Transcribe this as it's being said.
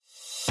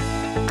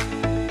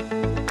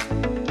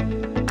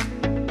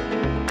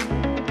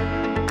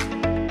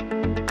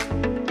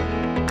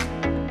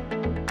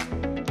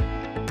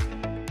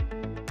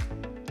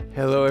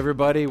Hello,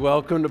 everybody.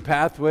 Welcome to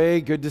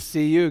Pathway. Good to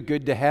see you.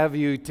 Good to have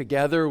you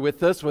together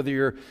with us, whether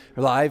you're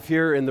live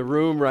here in the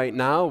room right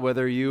now,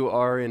 whether you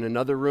are in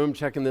another room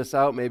checking this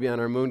out, maybe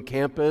on our Moon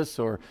campus,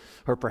 or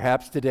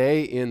perhaps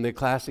today in the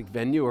classic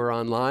venue or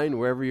online,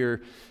 wherever you're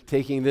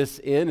taking this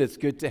in. It's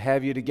good to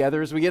have you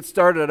together. As we get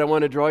started, I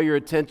want to draw your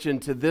attention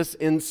to this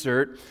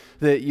insert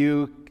that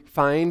you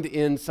find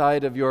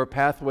inside of your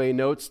Pathway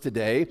notes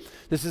today.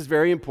 This is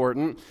very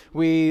important.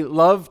 We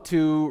love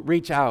to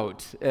reach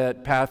out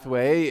at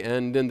Pathway,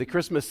 and in the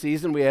Christmas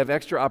season, we have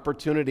extra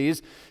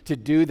opportunities to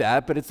do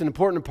that, but it's an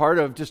important part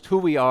of just who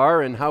we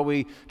are and how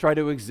we try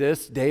to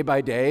exist day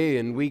by day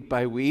and week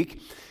by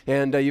week.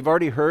 And you've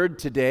already heard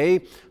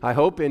today, I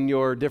hope, in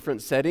your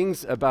different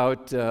settings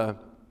about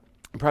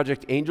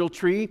Project Angel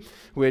Tree,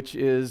 which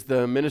is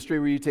the ministry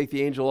where you take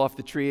the angel off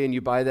the tree and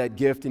you buy that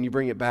gift and you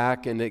bring it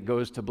back and it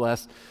goes to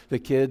bless the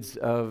kids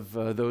of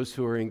those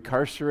who are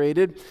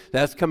incarcerated.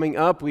 That's coming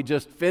up. We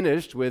just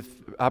finished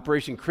with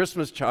Operation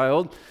Christmas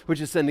Child,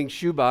 which is sending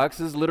shoe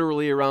boxes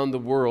literally around the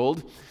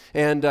world.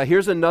 And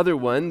here's another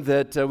one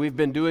that we've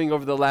been doing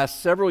over the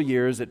last several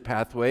years at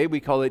Pathway.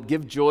 We call it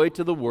Give Joy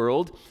to the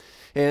World.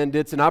 And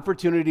it's an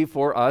opportunity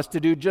for us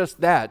to do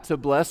just that, to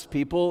bless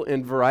people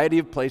in a variety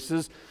of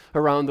places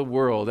around the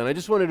world. And I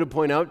just wanted to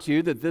point out to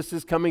you that this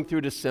is coming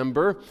through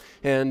December,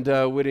 and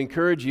would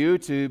encourage you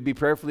to be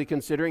prayerfully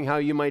considering how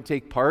you might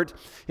take part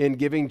in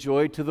giving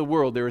joy to the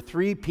world. There are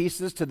three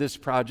pieces to this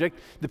project.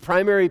 The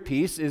primary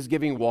piece is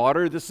giving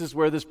water. This is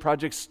where this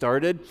project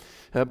started,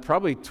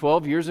 probably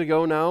 12 years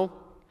ago now.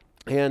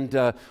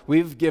 And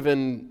we've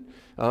given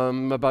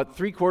about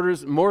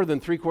more than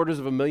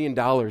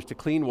 $750,000 to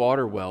clean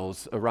water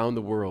wells around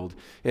the world.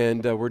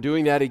 And we're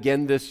doing that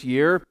again this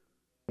year.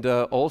 And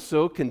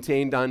also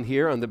contained on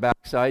here on the back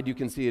side, you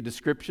can see a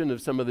description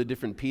of some of the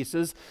different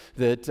pieces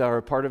that are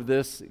part of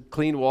this.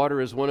 Clean water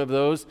is one of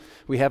those.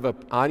 We have an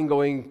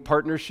ongoing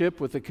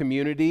partnership with a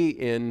community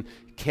in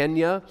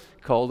Kenya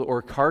called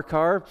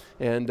Orkarkar,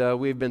 and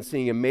we've been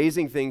seeing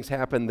amazing things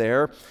happen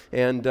there.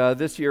 And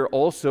this year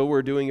also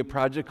we're doing a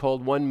project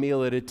called One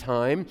Meal at a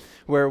Time,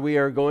 where we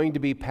are going to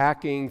be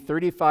packing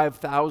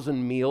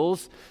 35,000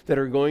 meals that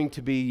are going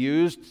to be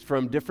used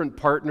from different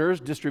partners,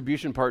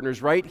 distribution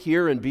partners right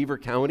here in Beaver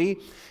County,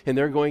 and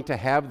they're going to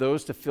have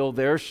those to fill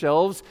their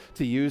shelves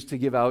to use to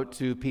give out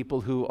to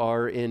people who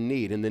are in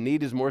need. And the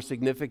need is more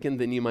significant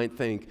than you might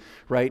think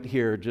right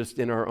here, just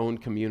in our own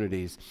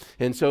communities.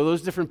 And so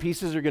those different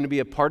pieces are going to be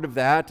a part of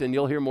that, and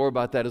you'll hear more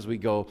about that as we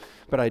go.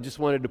 But I just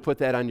wanted to put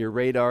that on your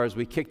radar as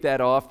we kick that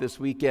off this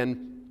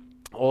weekend.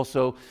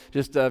 Also,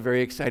 just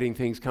very exciting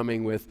things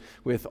coming with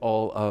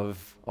all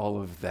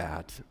of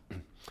that.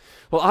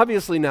 Well,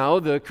 obviously now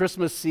the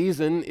Christmas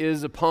season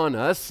is upon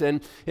us, and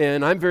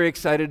I'm very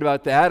excited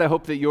about that. I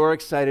hope that you're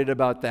excited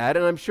about that,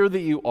 and I'm sure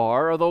that you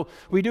are, although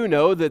we do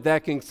know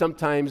that can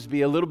sometimes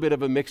be a little bit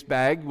of a mixed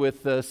bag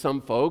with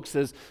some folks,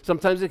 as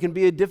sometimes it can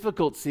be a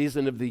difficult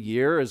season of the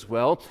year as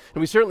well.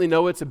 And we certainly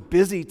know it's a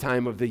busy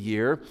time of the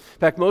year. In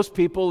fact, most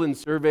people in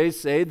surveys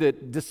say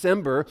that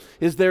December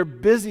is their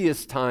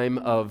busiest time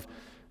of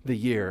the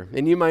year,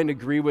 and you might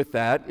agree with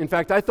that. In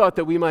fact, I thought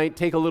that we might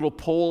take a little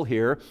poll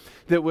here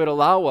that would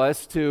allow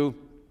us to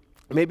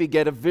maybe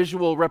get a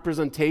visual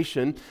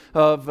representation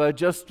of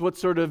just what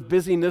sort of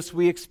busyness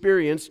we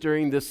experience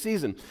during this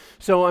season.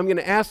 So I'm going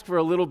to ask for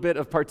a little bit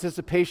of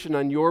participation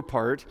on your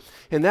part,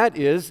 and that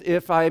is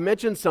if I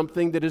mention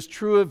something that is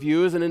true of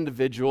you as an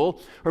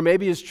individual, or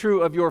maybe is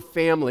true of your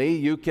family,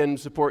 you can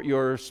support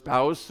your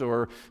spouse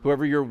or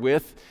whoever you're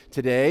with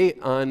today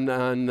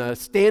on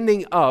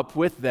standing up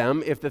with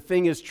them if the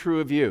thing is true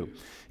of you.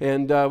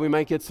 And we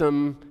might get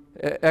some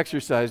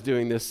exercise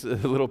doing this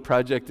little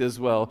project as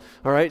well.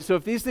 All right, so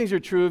if these things are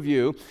true of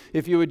you,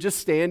 if you would just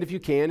stand if you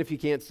can. If you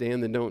can't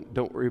stand, then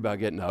don't worry about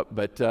getting up.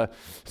 But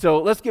so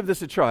let's give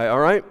this a try, all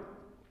right?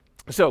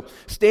 So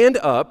stand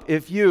up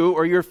if you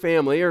or your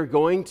family are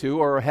going to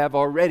or have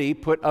already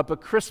put up a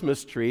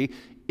Christmas tree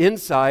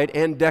inside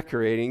and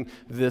decorating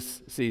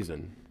this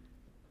season.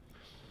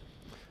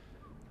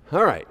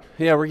 All right.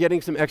 Yeah, we're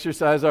getting some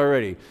exercise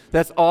already.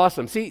 That's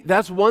awesome. See,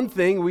 that's one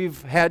thing we've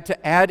had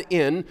to add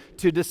in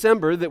to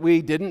December that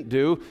we didn't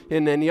do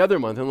in any other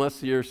month,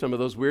 unless you're some of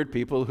those weird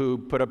people who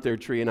put up their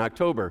tree in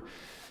October.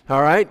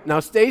 All right.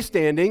 Now stay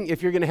standing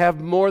if you're going to have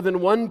more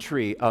than one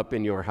tree up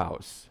in your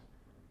house.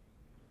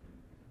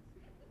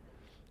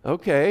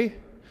 Okay.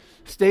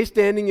 Stay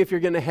standing if you're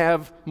going to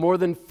have more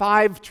than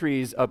 5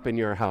 trees up in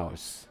your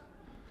house.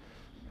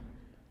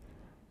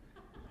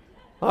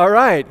 All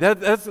right,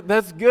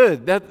 that's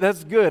good.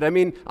 That's good. I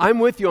mean, I'm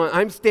with you.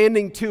 I'm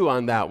standing too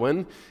on that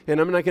one, and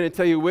I'm not going to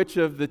tell you which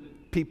of the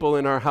people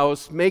in our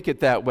house make it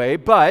that way,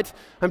 but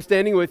I'm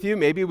standing with you.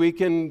 Maybe we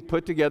can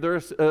put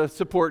together a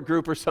support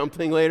group or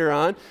something later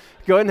on.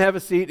 Go ahead and have a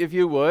seat if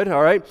you would.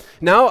 All right.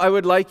 Now I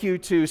would like you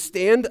to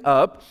stand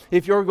up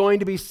if you're going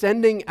to be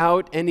sending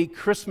out any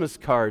Christmas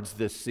cards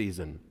this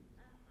season.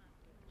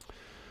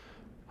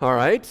 All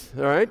right.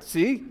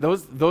 See,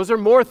 those are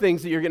more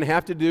things that you're going to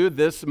have to do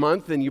this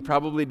month than you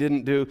probably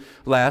didn't do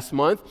last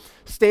month.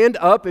 Stand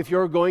up if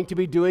you're going to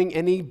be doing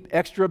any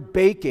extra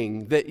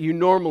baking that you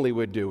normally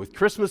would do with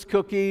Christmas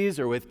cookies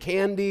or with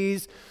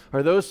candies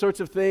or those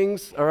sorts of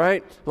things. All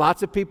right.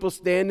 Lots of people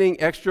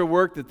standing, extra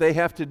work that they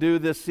have to do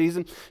this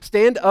season.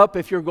 Stand up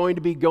if you're going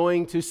to be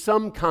going to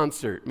some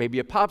concert, maybe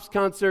a Pops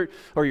concert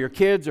or your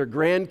kids or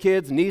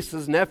grandkids,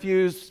 nieces,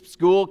 nephews,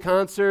 school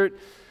concert.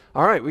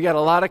 All right, we got a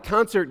lot of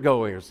concert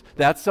goers.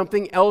 That's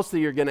something else that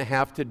you're going to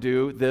have to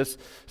do this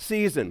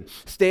season.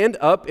 Stand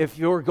up if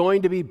you're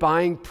going to be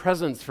buying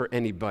presents for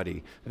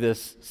anybody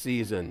this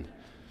season.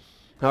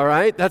 All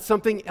right, that's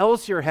something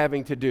else you're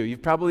having to do.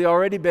 You've probably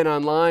already been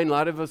online. A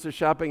lot of us are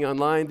shopping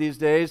online these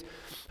days.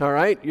 All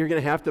right, you're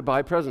going to have to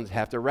buy presents,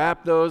 have to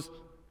wrap those.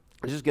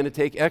 It's just going to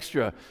take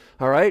extra.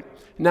 All right,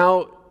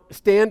 now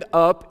stand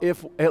up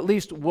if at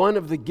least one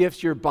of the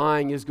gifts you're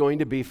buying is going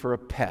to be for a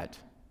pet.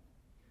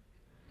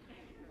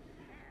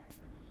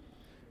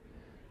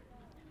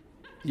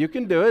 You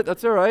can do it.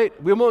 That's all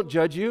right. We won't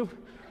judge you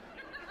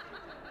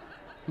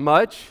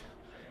much.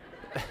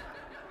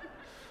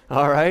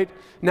 All right.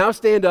 Now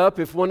stand up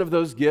if one of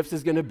those gifts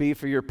is going to be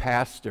for your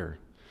pastor.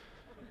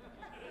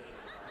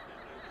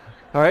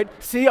 All right.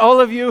 See,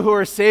 all of you who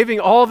are saving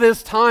all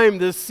this time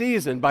this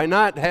season by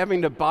not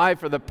having to buy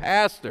for the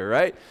pastor,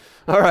 right?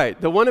 All right,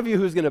 the one of you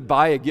who's going to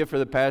buy a gift for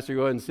the pastor,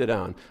 go ahead and sit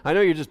down. I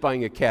know you're just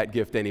buying a cat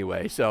gift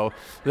anyway, so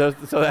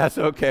that's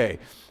okay.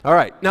 All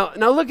right, now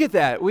look at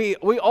that. We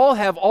all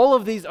have all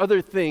of these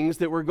other things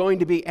that we're going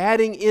to be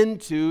adding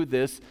into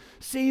this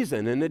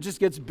season, and it just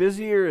gets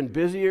busier and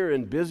busier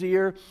and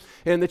busier.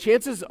 And the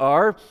chances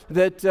are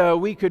that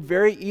we could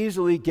very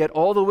easily get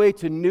all the way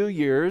to New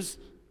Year's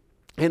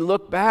and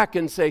look back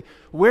and say,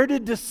 where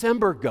did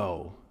December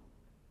go?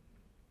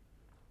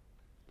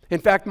 In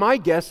fact, my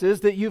guess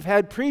is that you've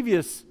had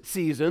previous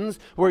seasons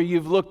where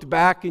you've looked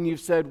back and you've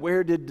said,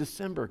 where did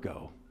December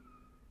go?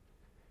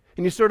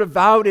 And you sort of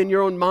vowed in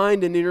your own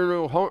mind and in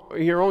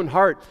your own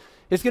heart,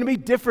 it's going to be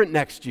different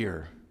next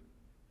year.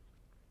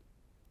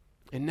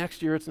 And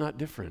next year it's not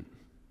different.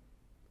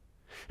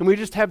 And we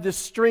just have this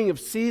string of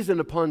season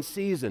upon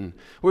season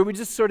where we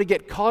just sort of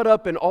get caught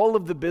up in all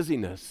of the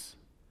busyness.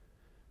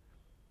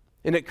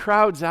 And it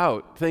crowds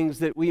out things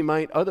that we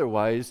might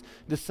otherwise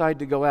decide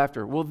to go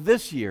after. Well,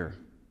 this year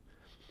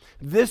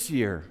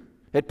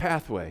at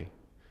Pathway,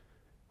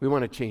 we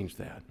want to change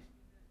that.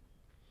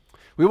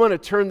 We want to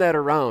turn that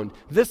around.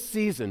 This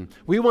season,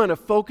 we want to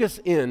focus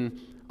in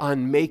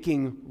on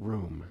making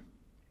room.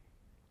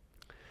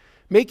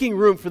 Making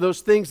room for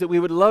those things that we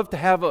would love to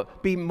have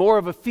be more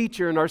of a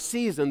feature in our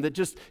season that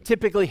just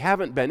typically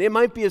haven't been. It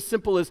might be as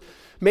simple as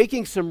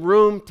making some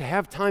room to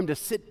have time to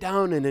sit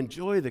down and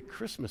enjoy the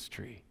Christmas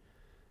tree,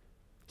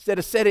 instead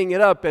of setting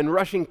it up and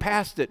rushing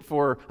past it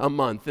for a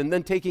month and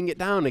then taking it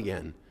down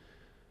again.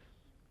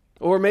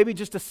 Or maybe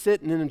just to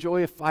sit and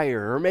enjoy a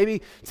fire. Or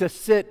maybe to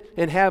sit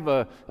and have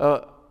a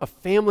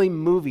family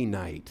movie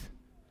night,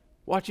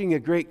 watching a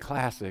great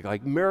classic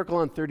like Miracle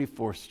on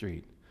 34th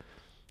Street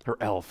or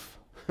Elf.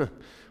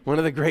 One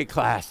of the great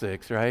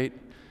classics, right?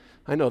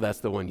 I know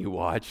that's the one you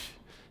watch.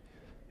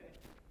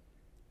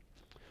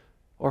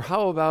 Or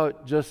how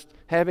about just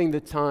having the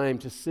time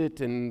to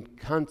sit and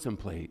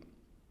contemplate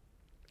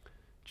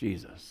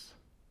Jesus?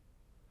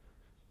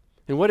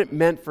 And what it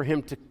meant for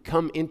him to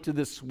come into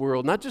this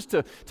world, not just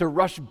to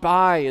rush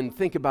by and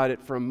think about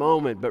it for a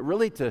moment, but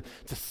really to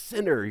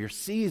center your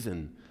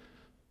season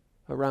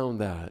around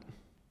that.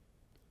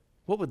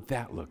 What would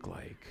that look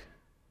like?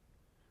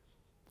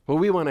 Well,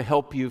 we want to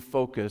help you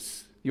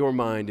focus your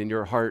mind and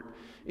your heart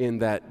in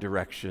that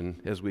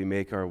direction as we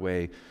make our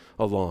way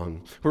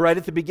along. We're right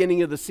at the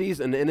beginning of the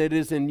season, and it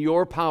is in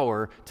your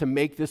power to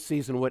make this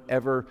season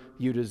whatever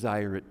you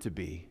desire it to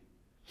be.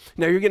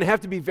 Now, you're going to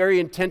have to be very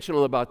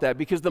intentional about that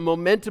because the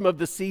momentum of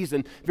the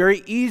season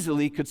very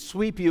easily could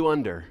sweep you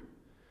under.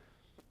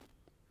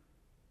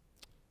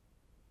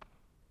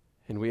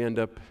 And we end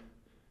up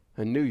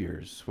on New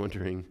Year's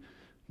wondering,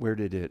 where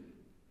did it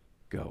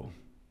go?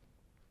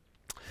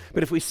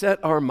 But if we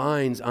set our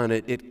minds on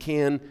it, it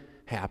can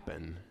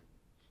happen.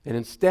 And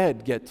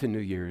instead get to New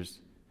Year's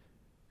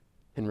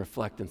and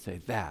reflect and say,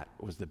 that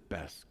was the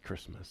best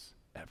Christmas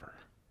ever.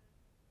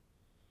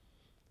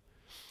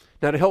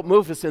 Now, to help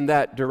move us in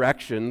that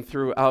direction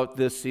throughout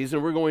this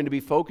season, we're going to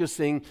be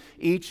focusing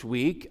each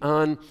week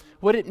on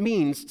what it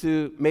means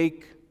to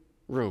make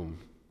room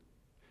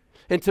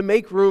and to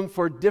make room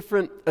for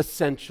different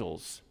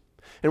essentials.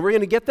 And we're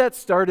going to get that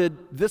started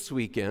this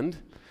weekend,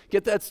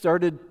 get that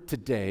started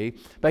today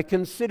by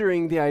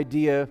considering the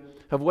idea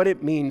of what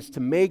it means to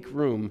make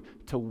room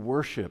to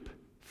worship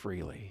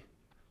freely.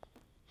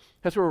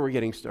 That's where we're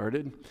getting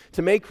started,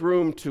 to make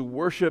room to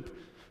worship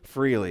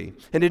freely.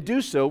 And to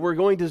do so, we're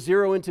going to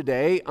zero in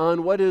today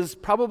on what is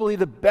probably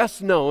the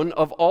best known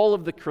of all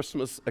of the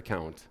Christmas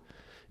account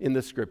in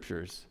the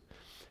Scriptures.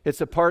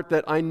 It's a part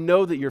that I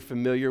know that you're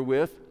familiar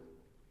with.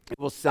 It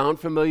will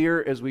sound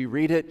familiar as we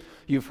read it.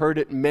 You've heard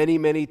it many,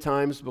 many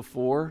times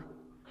before.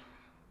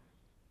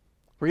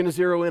 We're going to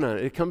zero in on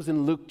it. It comes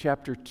in Luke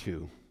chapter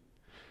 2.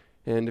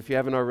 And if you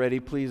haven't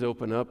already, please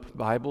open up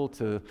Bible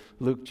to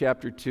Luke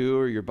chapter 2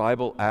 or your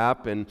Bible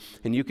app, and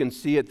you can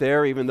see it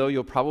there, even though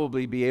you'll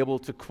probably be able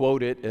to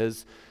quote it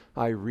as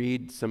I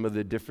read some of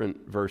the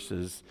different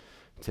verses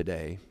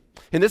today.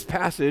 In this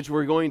passage,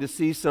 we're going to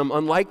see some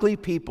unlikely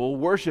people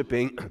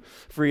worshiping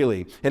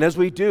freely. And as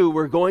we do,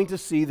 we're going to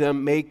see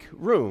them make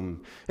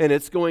room. And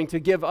it's going to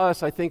give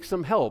us, I think,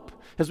 some help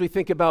as we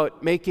think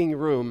about making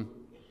room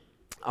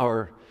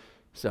ourselves.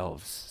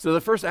 So the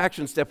first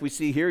action step we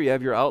see here, you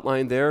have your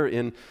outline there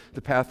in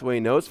the pathway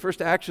notes.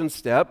 First action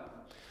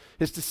step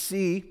is to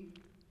see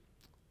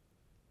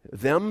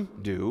them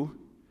do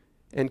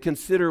and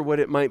consider what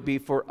it might be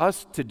for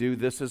us to do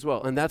this as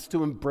well. And that's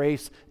to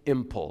embrace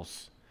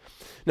impulse.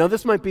 Now,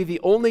 this might be the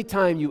only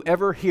time you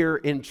ever hear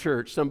in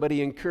church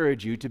somebody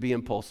encourage you to be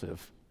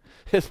impulsive.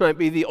 This might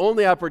be the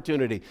only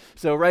opportunity.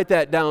 So write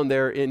that down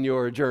there in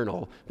your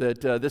journal,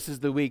 that this is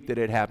the week that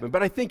it happened.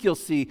 But I think you'll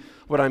see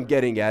what I'm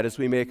getting at as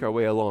we make our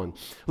way along.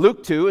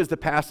 Luke 2 is the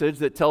passage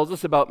that tells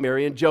us about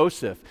Mary and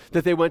Joseph,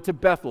 that they went to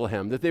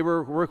Bethlehem, that they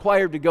were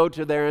required to go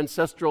to their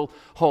ancestral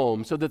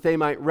home so that they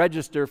might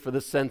register for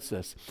the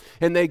census.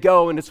 And they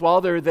go, and it's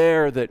while they're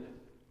there that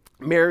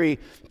Mary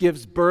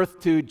gives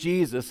birth to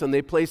Jesus, and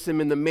they place him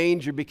in the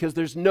manger because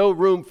there's no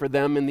room for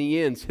them in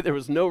the inn. There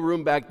was no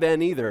room back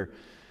then either.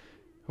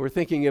 We're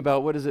thinking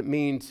about what does it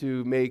mean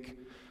to make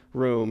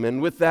room.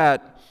 And with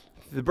that,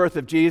 the birth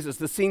of Jesus,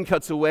 the scene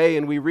cuts away,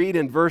 and we read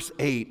in verse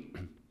 8,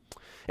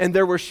 "And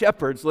there were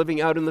shepherds living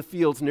out in the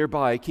fields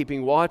nearby,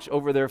 keeping watch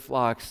over their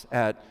flocks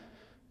at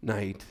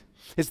night."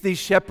 It's these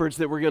shepherds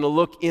that we're going to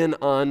look in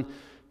on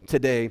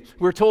today.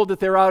 We're told that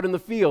they're out in the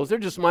fields. They're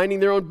just minding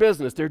their own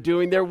business. They're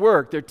doing their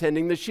work. They're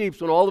tending the sheep.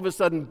 When all of a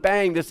sudden,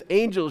 bang, this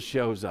angel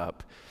shows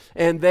up.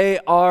 And they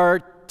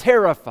are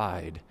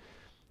terrified,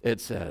 it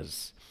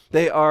says.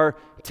 They are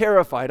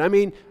terrified. I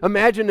mean,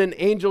 imagine an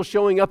angel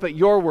showing up at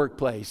your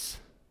workplace.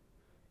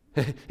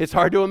 It's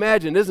hard to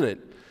imagine, isn't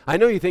it? I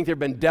know you think there have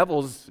been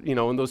devils, in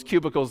those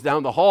cubicles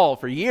down the hall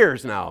for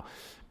years now.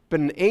 But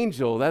an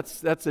angel,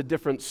 that's a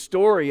different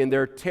story, and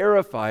they're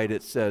terrified,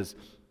 it says.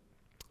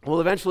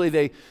 Well, eventually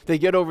they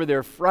get over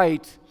their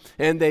fright,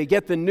 and they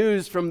get the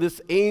news from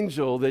this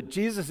angel that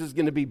Jesus is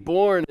going to be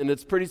born, and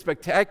it's pretty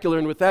spectacular.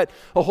 And with that,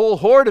 a whole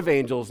horde of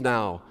angels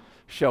now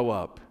show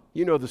up.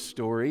 You know the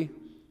story.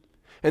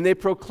 And they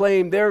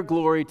proclaim their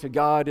glory to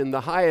God in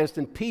the highest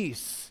and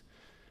peace.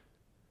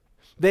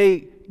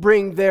 They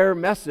bring their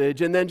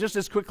message, and then just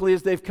as quickly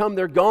as they've come,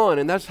 they're gone.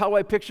 And that's how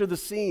I picture the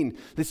scene.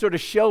 They sort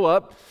of show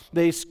up,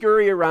 they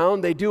scurry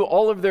around, they do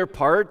all of their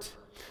part.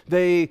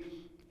 They,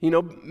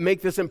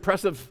 make this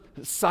impressive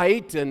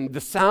sight and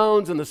the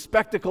sounds and the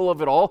spectacle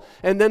of it all,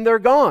 and then they're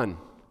gone.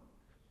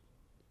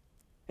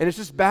 And it's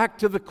just back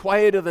to the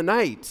quiet of the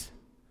night.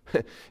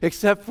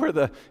 except for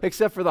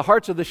the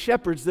hearts of the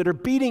shepherds that are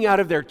beating out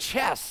of their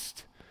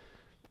chest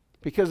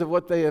because of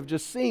what they have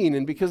just seen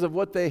and because of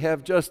what they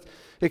have just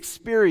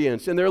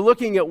experienced. And they're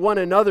looking at one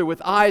another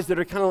with eyes that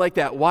are kind of like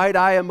that wide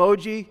eye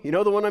emoji. You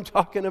know the one I'm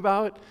talking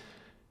about?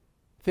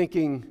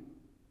 Thinking,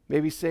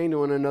 maybe saying to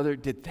one another,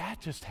 did that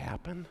just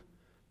happen?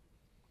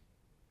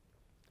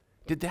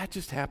 Did that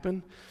just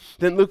happen?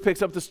 Then Luke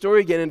picks up the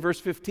story again in verse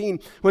 15.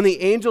 When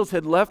the angels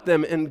had left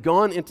them and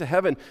gone into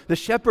heaven, the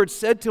shepherds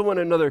said to one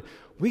another,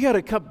 "We got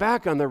to cut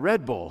back on the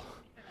Red Bull."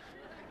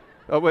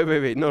 Oh,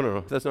 wait.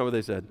 No. That's not what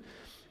they said.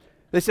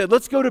 They said,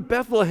 "Let's go to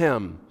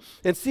Bethlehem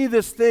and see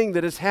this thing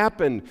that has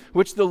happened,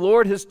 which the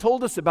Lord has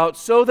told us about."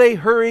 So they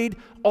hurried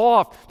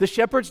off. The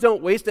shepherds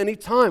don't waste any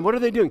time. What are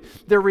they doing?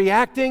 They're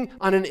reacting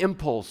on an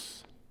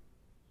impulse.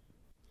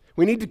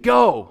 We need to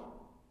go.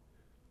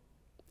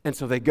 And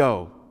so they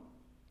go.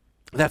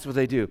 That's what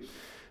they do.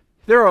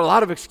 There are a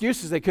lot of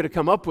excuses they could have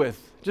come up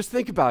with. Just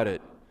think about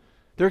it.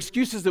 They're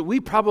excuses that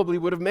we probably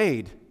would have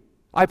made.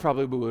 I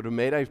probably would have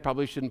made. I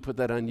probably shouldn't put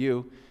that on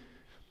you.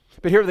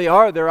 But here they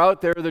are. They're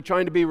out there. They're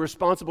trying to be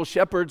responsible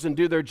shepherds and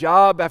do their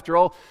job. After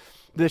all,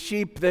 the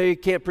sheep, they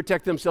can't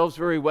protect themselves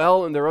very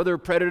well, and there are other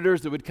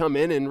predators that would come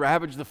in and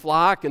ravage the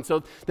flock, and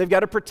so they've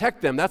got to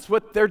protect them. That's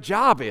what their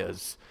job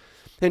is.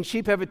 And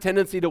sheep have a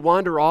tendency to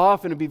wander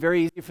off, and it'd be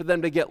very easy for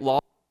them to get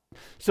lost.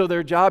 So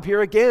their job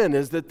here again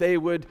is that they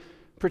would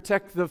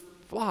protect the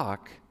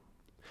flock.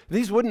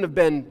 These wouldn't have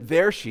been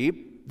their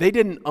sheep. They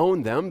didn't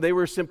own them. They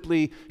were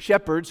simply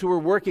shepherds who were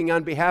working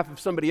on behalf of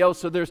somebody else.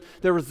 So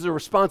there was a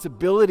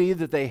responsibility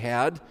that they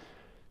had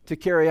to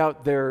carry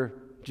out their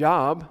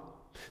job.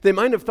 They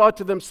might have thought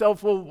to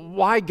themselves, well,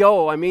 why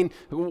go? I mean,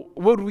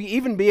 would we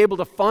even be able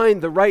to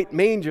find the right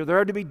manger? There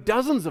are to be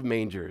dozens of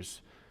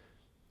mangers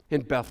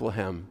in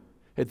Bethlehem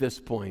at this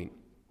point.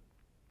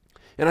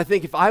 And I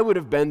think if I would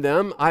have been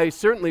them, I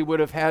certainly would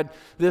have had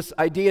this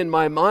idea in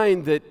my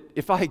mind that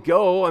if I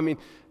go, I mean,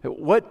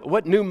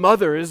 what new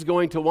mother is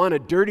going to want a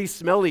dirty,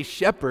 smelly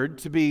shepherd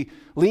to be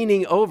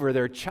leaning over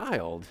their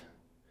child?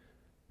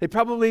 They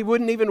probably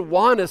wouldn't even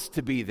want us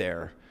to be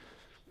there.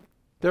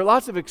 There are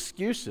lots of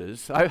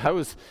excuses. I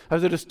was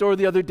at a store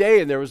the other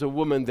day, and there was a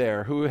woman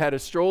there who had a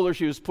stroller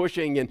she was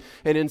pushing, and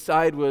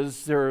inside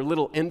was her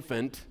little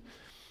infant.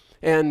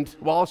 And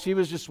while she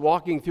was just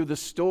walking through the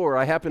store,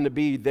 I happened to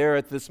be there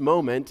at this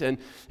moment, and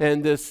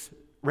this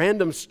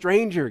random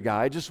stranger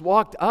guy just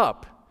walked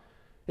up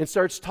and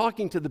starts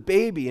talking to the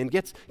baby and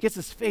gets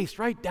his face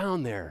right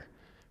down there,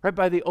 right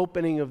by the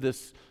opening of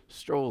this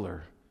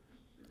stroller.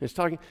 He's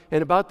talking,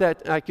 and about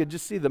that, I could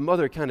just see the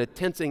mother kind of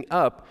tensing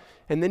up,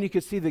 and then you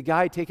could see the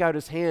guy take out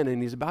his hand,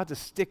 and he's about to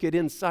stick it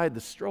inside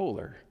the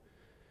stroller.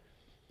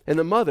 And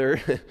the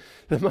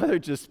mother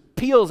just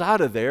peels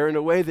out of there in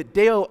a way that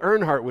Dale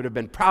Earnhardt would have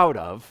been proud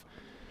of.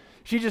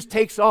 She just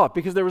takes off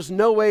because there was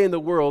no way in the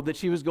world that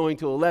she was going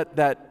to let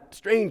that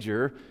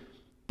stranger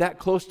that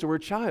close to her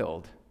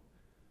child.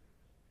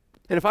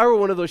 And if I were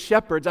one of those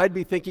shepherds, I'd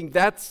be thinking,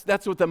 that's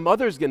what the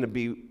mother's going to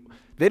be.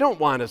 They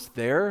don't want us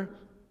there.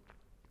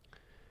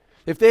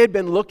 If they had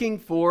been looking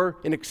for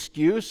an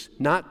excuse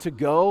not to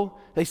go,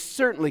 they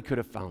certainly could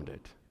have found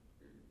it.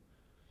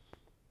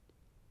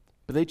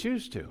 But they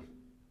choose to.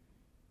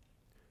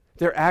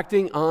 They're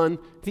acting on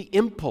the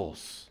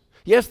impulse.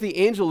 Yes, the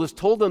angel has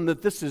told them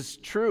that this is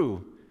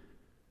true,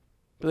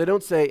 but they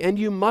don't say, and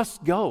you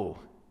must go.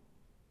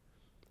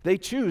 They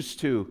choose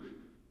to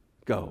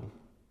go.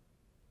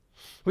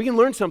 We can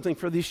learn something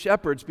from these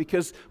shepherds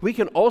because we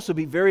can also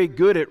be very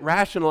good at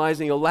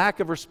rationalizing a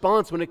lack of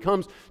response when it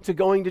comes to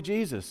going to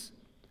Jesus,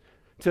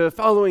 to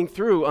following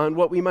through on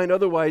what we might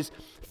otherwise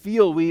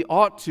feel we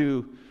ought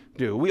to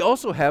do. We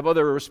also have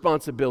other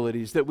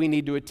responsibilities that we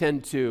need to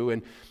attend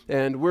to,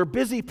 and we're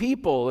busy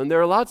people, and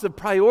there are lots of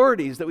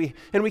priorities that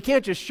we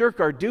can't just shirk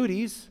our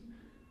duties.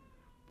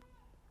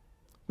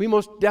 We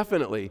most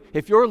definitely,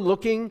 if you're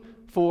looking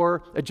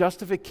for a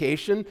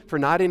justification for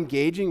not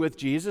engaging with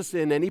Jesus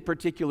in any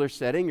particular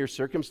setting or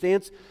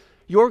circumstance,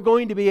 you're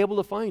going to be able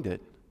to find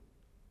it.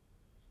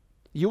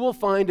 You will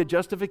find a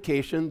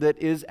justification that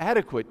is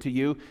adequate to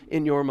you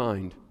in your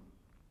mind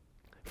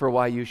for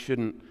why you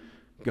shouldn't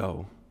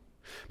go.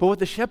 But what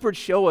the shepherds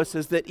show us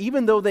is that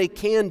even though they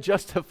can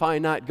justify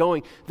not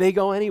going, they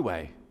go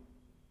anyway.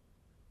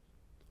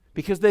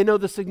 Because they know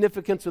the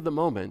significance of the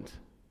moment.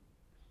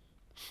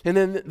 And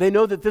then they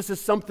know that this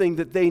is something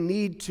that they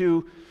need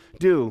to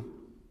do.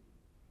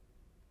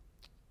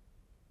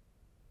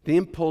 The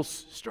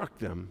impulse struck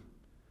them.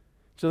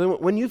 So then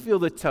when you feel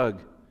the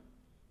tug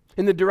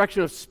in the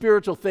direction of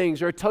spiritual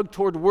things, or a tug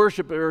toward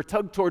worship, or a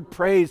tug toward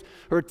praise,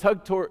 or a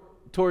tug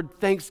toward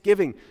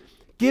thanksgiving,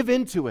 give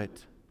into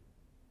it.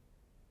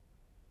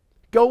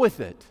 Go with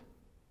it.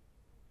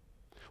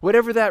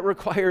 Whatever that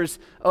requires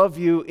of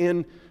you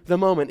in the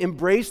moment.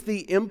 Embrace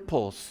the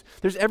impulse.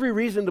 There's every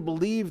reason to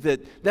believe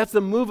that that's the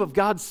move of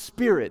God's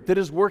Spirit that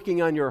is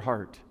working on your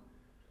heart.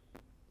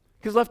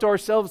 Because left to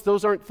ourselves,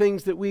 those aren't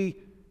things that we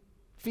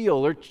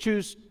feel or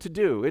choose to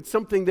do. It's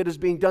something that is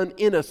being done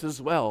in us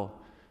as well.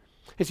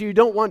 And so you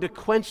don't want to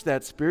quench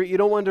that Spirit. You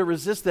don't want to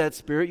resist that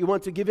Spirit. You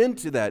want to give in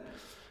to that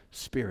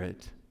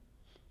Spirit.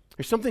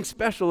 There's something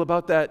special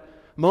about that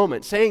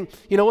moment, saying,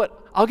 you know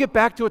what, I'll get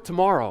back to it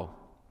tomorrow.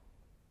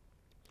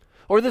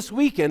 Or this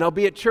weekend, I'll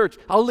be at church.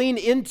 I'll lean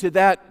into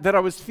that I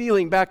was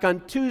feeling back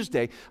on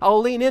Tuesday. I'll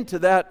lean into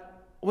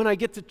that when I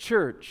get to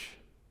church.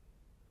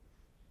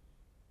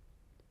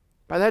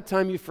 By that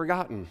time, you've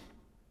forgotten.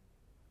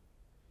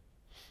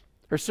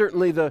 Or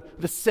certainly the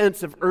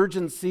sense of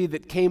urgency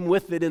that came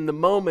with it in the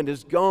moment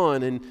is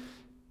gone, and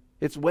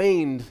it's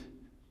waned,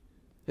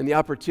 and the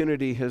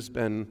opportunity has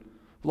been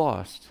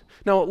lost.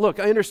 Now, look,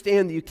 I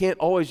understand that you can't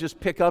always just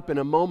pick up in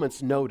a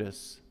moment's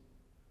notice,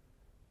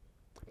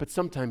 but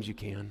sometimes you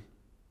can.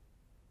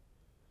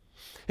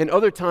 And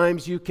other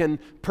times you can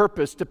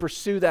purpose to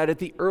pursue that at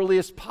the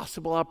earliest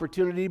possible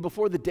opportunity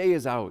before the day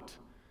is out.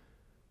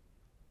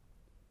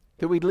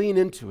 That we lean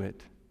into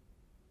it,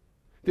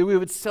 that we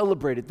would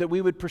celebrate it, that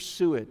we would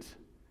pursue it,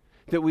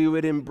 that we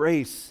would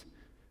embrace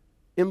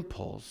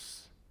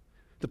impulse.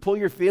 The pull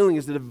you're feeling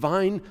is a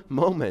divine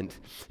moment.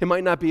 It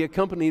might not be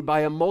accompanied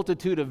by a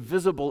multitude of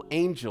visible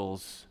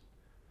angels,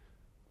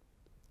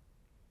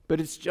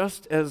 but it's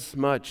just as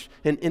much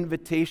an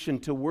invitation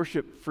to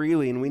worship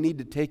freely, and we need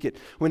to take it.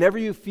 Whenever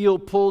you feel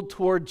pulled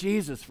toward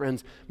Jesus,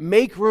 friends,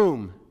 make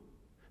room.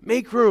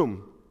 Make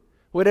room,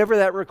 whatever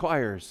that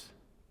requires,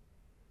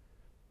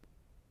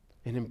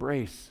 and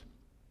embrace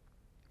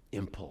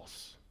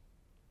impulse.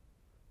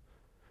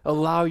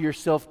 Allow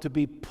yourself to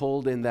be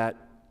pulled in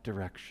that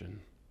direction.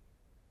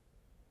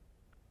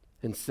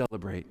 And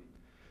celebrate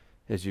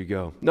as you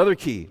go. Another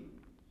key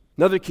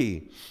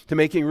to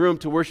making room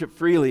to worship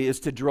freely is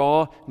to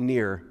draw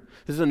near.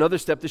 This is another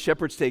step the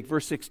shepherds take.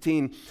 Verse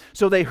 16.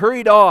 So they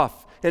hurried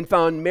off and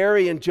found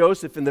Mary and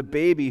Joseph and the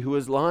baby who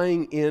was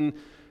lying in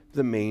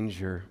the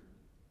manger.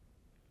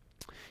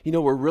 You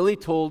know, we're really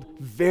told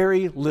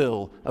very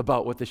little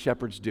about what the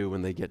shepherds do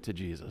when they get to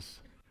Jesus.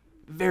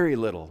 Very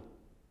little.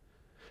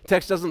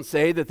 Text doesn't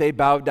say that they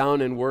bowed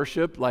down and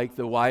worshiped like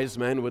the wise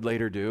men would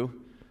later do.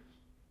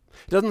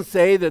 It doesn't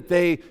say that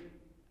they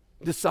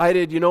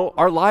decided,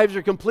 our lives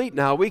are complete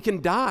now. We can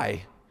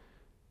die.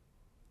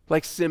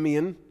 Like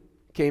Simeon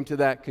came to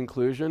that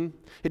conclusion.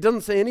 It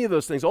doesn't say any of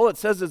those things. All it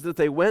says is that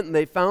they went and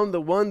they found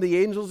the one the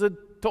angels had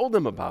told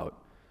them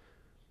about.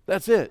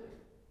 That's it.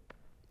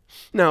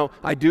 Now,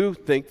 I do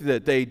think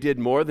that they did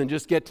more than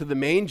just get to the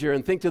manger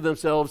and think to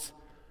themselves,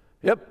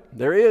 yep,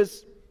 there he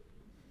is.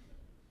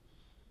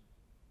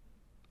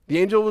 The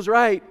angel was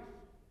right.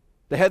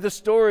 They had the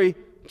story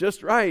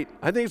just right.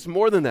 I think it's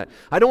more than that.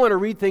 I don't want to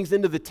read things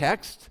into the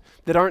text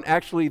that aren't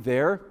actually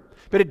there,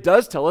 but it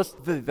does tell us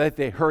that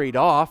they hurried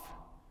off.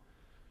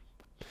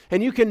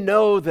 And you can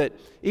know that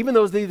even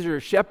though these are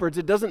shepherds,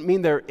 it doesn't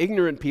mean they're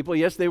ignorant people.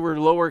 Yes, they were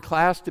lower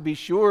class to be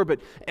sure, but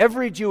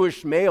every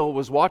Jewish male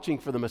was watching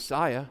for the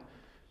Messiah.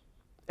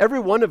 Every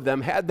one of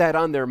them had that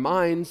on their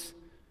minds.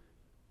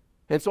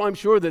 And so I'm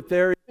sure that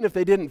even if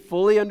they didn't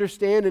fully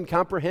understand and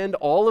comprehend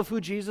all of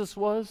who Jesus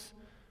was,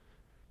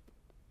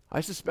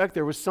 I suspect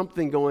there was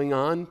something going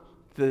on.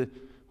 The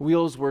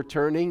wheels were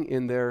turning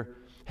in their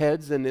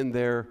heads and in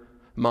their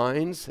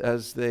minds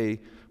as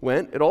they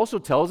went. It also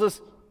tells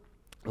us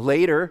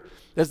later,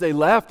 as they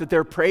left, that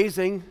they're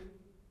praising.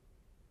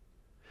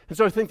 And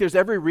so I think there's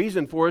every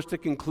reason for us to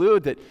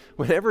conclude that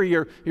whenever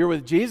you're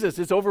with Jesus,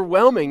 it's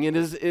overwhelming and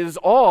is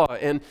awe.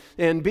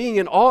 And being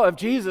in awe of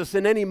Jesus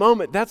in any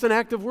moment, that's an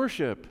act of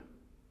worship.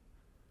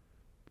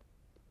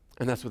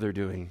 And that's what they're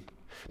doing.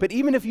 But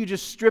even if you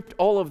just stripped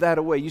all of that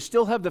away, you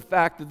still have the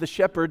fact that the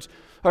shepherds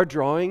are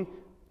drawing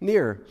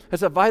near.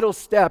 That's a vital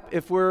step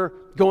if we're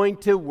going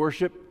to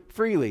worship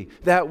freely,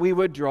 that we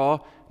would draw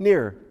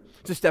near.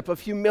 It's a step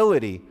of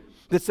humility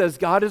that says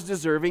God is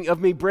deserving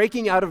of me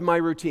breaking out of my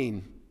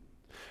routine.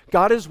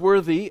 God is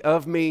worthy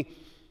of me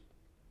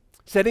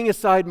setting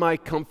aside my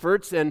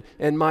comforts and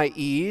my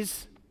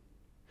ease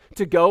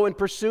to go and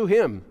pursue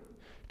Him,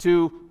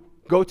 to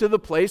go to the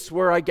place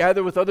where I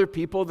gather with other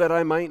people that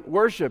I might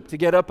worship, to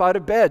get up out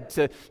of bed,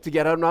 to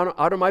get out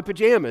of my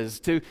pajamas,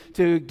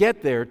 to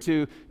get there,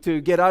 to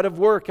get out of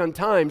work on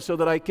time so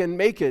that I can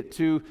make it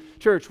to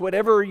church,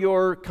 whatever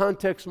your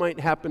context might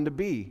happen to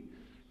be.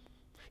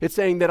 It's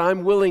saying that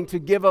I'm willing to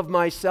give of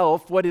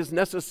myself what is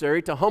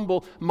necessary to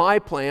humble my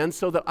plans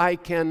so that I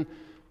can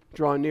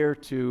draw near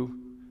to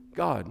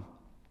God.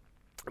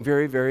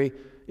 Very, very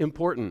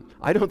important.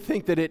 I don't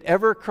think that it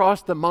ever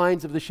crossed the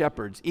minds of the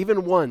shepherds,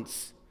 even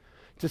once,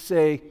 to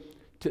say,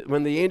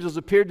 when the angels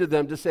appeared to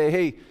them, to say,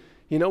 hey,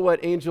 you know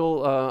what,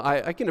 angel,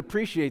 I can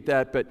appreciate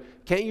that, but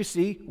can't you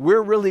see,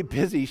 we're really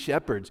busy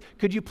shepherds.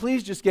 Could you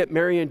please just get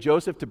Mary and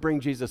Joseph to bring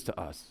Jesus to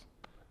us?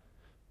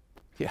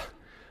 Yeah.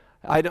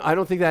 I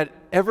don't think that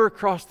ever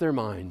crossed their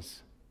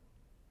minds.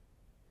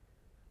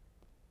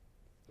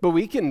 But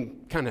we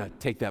can kind of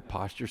take that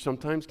posture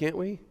sometimes, can't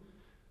we?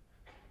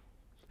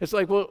 It's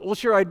like, well,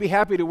 sure, I'd be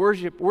happy to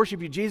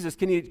worship you, Jesus.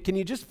 Can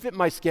you just fit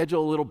my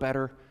schedule a little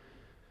better?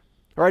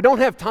 Or I don't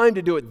have time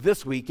to do it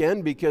this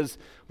weekend because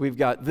we've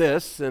got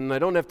this, and I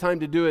don't have time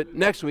to do it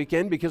next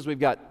weekend because we've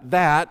got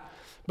that,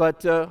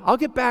 but I'll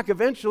get back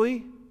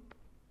eventually.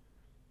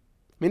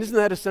 I mean, isn't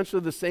that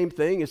essentially the same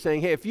thing as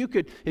saying, hey, if you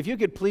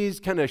could please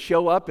kind of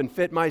show up and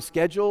fit my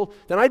schedule,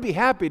 then I'd be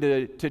happy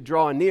to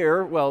draw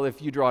near. Well,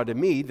 if you draw to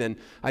me, then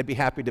I'd be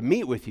happy to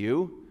meet with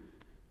you.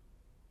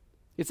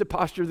 It's a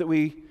posture that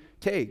we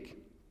take.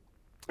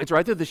 It's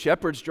right that the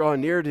shepherds draw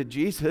near to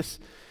Jesus,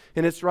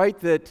 and it's right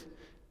that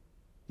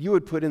you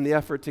would put in the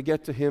effort to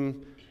get to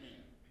Him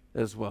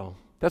as well.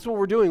 That's what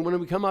we're doing when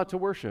we come out to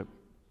worship,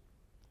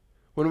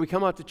 when we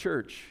come out to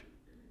church.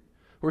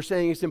 We're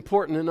saying it's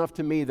important enough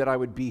to me that I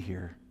would be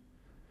here.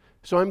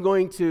 So I'm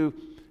going to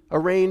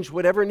arrange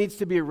whatever needs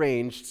to be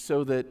arranged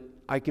so that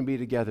I can be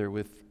together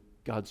with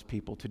God's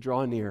people, to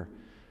draw near,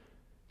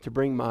 to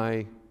bring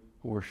my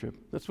worship.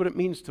 That's what it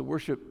means to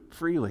worship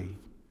freely,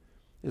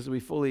 as we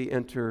fully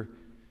enter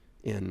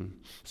in.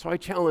 So I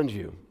challenge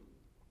you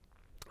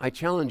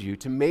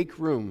to make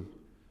room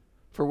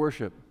for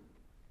worship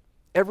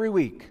every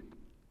week.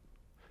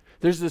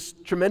 There's this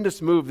tremendous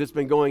move that's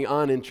been going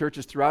on in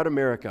churches throughout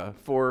America.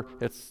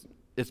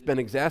 It's been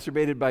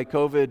exacerbated by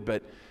COVID,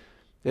 but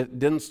it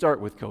didn't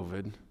start with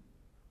COVID.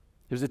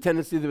 There's a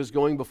tendency that was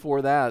going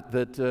before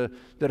that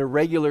a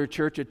regular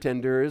church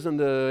attender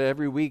isn't a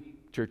every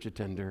week church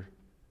attender.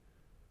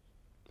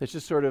 It's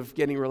just sort of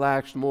getting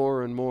relaxed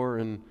more and more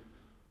and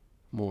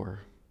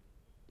more.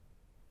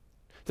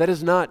 That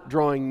is not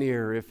drawing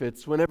near if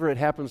it's whenever it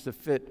happens to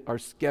fit our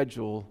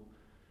schedule.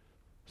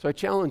 So I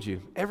challenge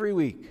you every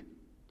week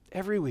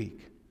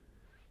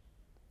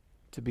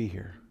to be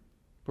here.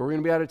 But we're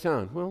going to be out of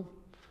town. Well,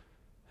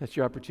 that's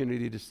your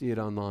opportunity to see it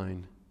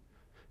online.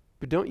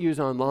 But don't use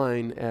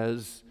online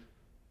as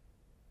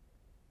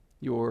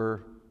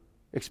your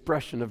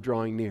expression of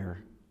drawing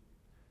near,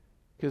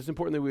 because it's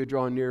important that we would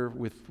draw near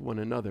with one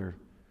another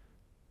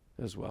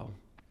as well.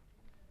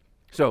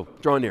 So,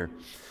 draw near.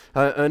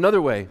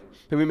 Another way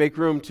that we make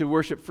room to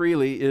worship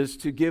freely is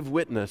to give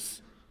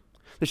witness.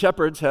 The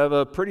shepherds have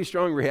a pretty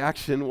strong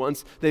reaction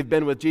once they've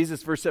been with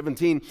Jesus. Verse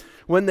 17,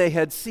 when they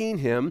had seen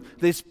him,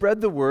 they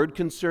spread the word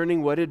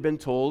concerning what had been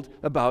told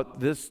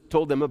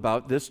them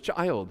about this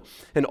child.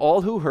 And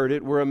all who heard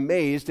it were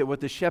amazed at what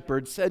the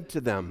shepherds said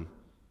to them.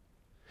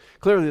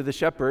 Clearly, the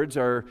shepherds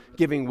are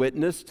giving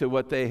witness to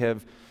what they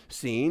have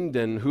seen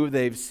and who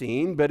they've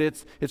seen, but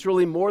it's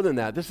really more than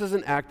that. This is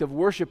an act of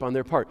worship on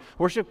their part.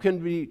 Worship can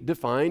be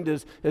defined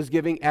as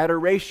giving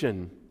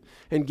adoration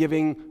and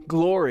giving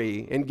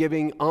glory and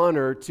giving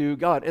honor to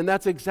God. And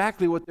that's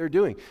exactly what they're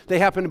doing. They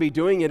happen to be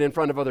doing it in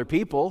front of other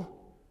people,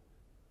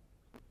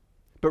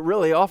 but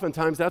really,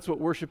 oftentimes, that's what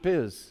worship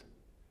is,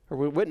 or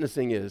what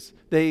witnessing is.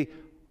 They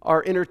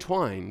are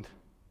intertwined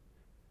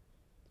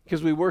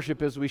because we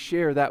worship as we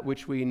share that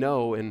which we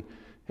know and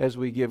as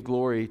we give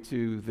glory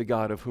to the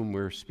God of whom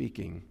we're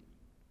speaking.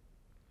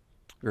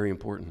 Very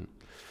important.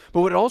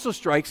 But what also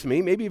strikes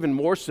me, maybe even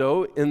more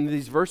so in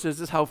these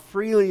verses, is how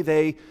freely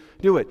they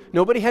do it.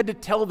 Nobody had to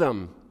tell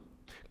them,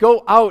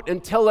 go out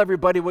and tell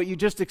everybody what you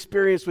just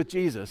experienced with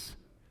Jesus.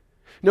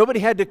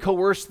 Nobody had to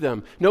coerce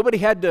them. Nobody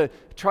had to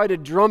try to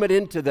drum it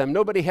into them.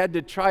 Nobody had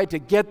to try to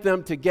get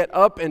them to get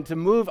up and to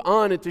move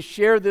on and to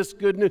share this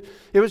good news.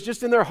 It was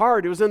just in their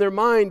heart. It was in their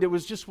mind. It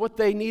was just what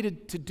they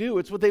needed to do.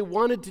 It's what they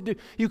wanted to do.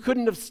 You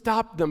couldn't have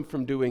stopped them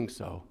from doing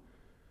so.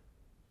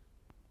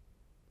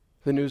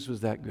 The news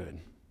was that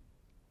good.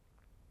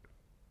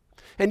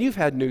 And you've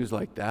had news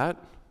like that.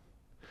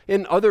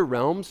 In other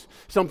realms,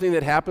 something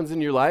that happens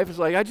in your life is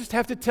like, I just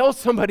have to tell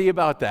somebody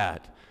about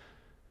that.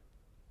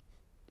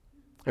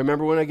 I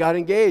remember when I got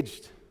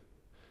engaged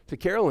to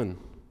Carolyn.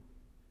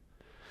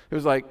 It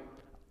was like,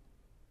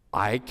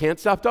 I can't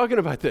stop talking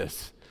about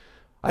this.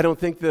 I don't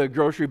think the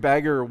grocery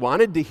bagger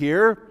wanted to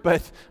hear,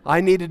 but I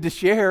needed to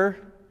share.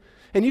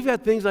 And you've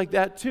had things like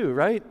that too,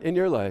 right, in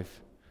your life.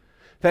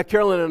 In fact,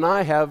 Carolyn and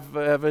I have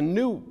a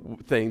new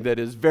thing that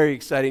is very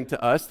exciting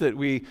to us that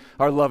we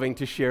are loving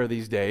to share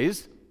these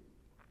days.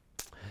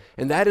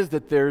 And that is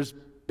that there's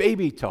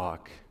baby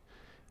talk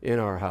in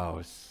our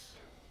house.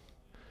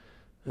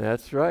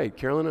 That's right.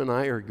 Carolyn and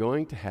I are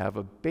going to have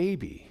a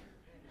baby.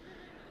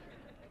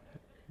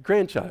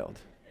 Grandchild.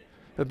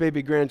 A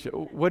baby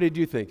grandchild. What did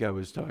you think I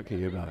was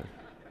talking about?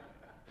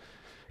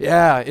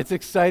 Yeah, it's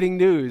exciting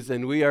news,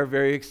 and we are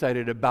very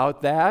excited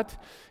about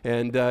that.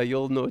 And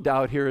you'll no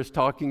doubt hear us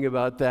talking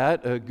about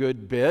that a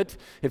good bit.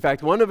 In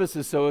fact, one of us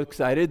is so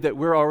excited that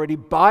we're already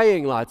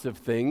buying lots of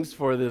things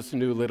for this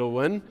new little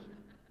one.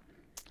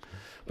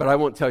 But I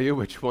won't tell you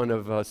which one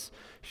of us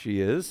she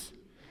is.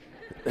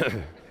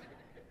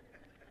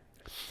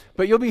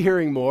 But you'll be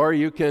hearing more.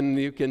 You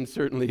can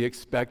certainly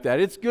expect that.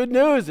 It's good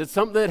news. It's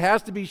something that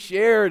has to be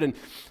shared,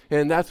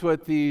 and that's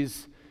what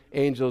these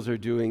angels are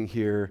doing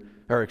here.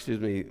 Or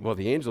well,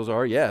 the angels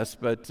are, yes,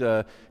 but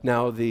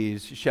now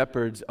these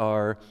shepherds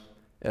are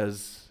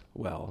as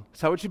well.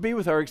 It's how it should be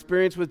with our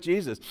experience with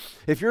Jesus.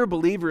 If you're a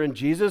believer in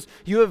Jesus,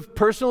 you have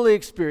personally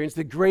experienced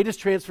the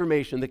greatest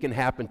transformation that can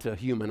happen to a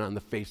human on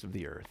the face of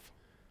the earth.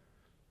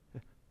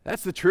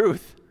 That's the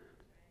truth.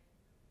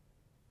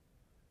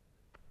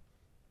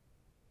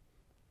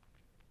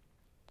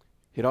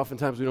 Yet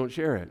oftentimes we don't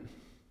share it.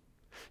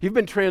 You've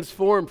been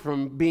transformed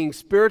from being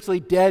spiritually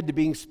dead to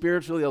being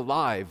spiritually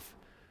alive.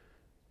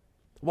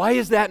 Why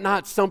is that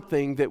not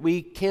something that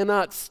we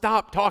cannot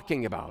stop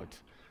talking about?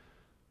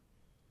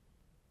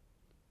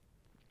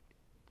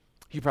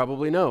 You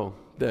probably know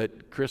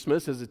that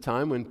Christmas is a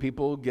time when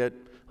people get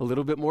a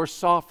little bit more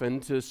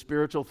softened to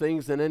spiritual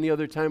things than any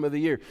other time of the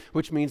year,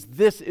 which means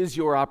this is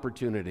your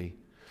opportunity.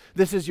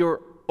 This is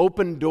your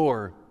open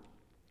door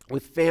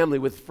with family,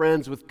 with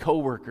friends, with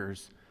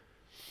coworkers,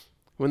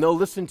 when they'll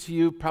listen to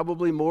you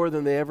probably more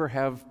than they ever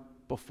have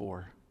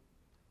before.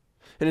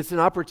 And it's an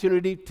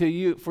opportunity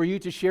for you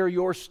to share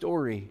your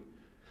story.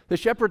 The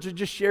shepherds are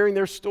just sharing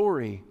their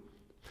story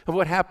of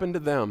what happened to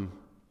them.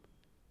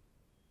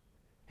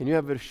 And you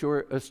have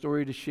a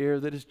story to share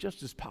that is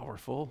just as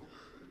powerful.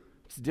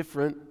 It's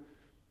different,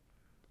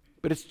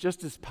 but it's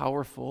just as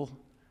powerful,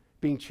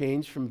 being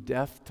changed from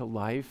death to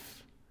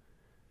life.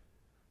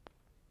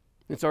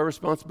 It's our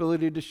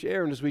responsibility to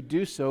share, and as we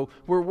do so,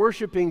 we're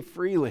worshiping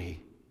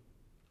freely.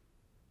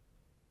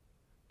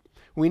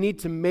 We need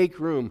to make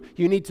room.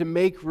 You need to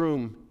make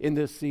room in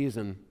this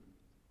season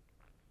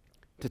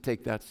to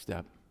take that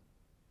step.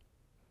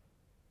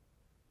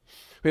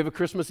 We have a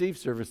Christmas Eve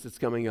service that's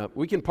coming up.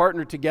 We can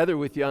partner together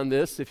with you on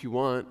this if you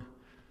want.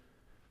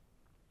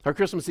 Our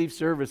Christmas Eve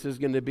service is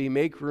going to be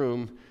make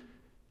room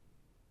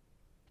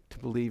to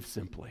believe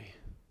simply.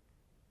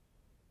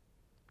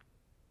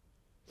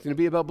 It's going to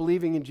be about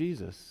believing in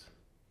Jesus.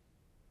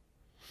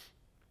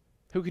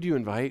 Who could you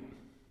invite?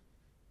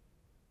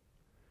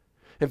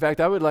 In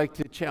fact, I would like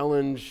to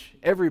challenge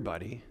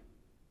everybody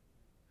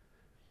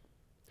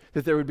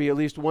that there would be at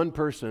least one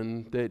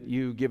person that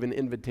you give an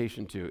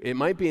invitation to. It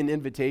might be an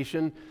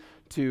invitation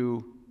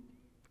to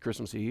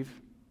Christmas Eve.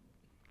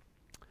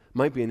 It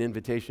might be an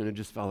invitation to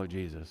just follow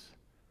Jesus.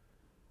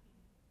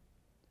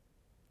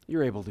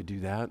 You're able to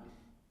do that.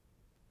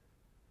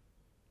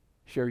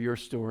 Share your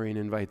story and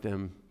invite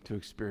them to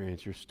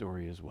experience your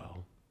story as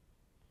well.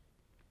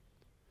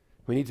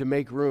 We need to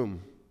make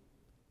room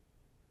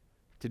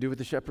to do what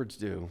the shepherds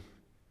do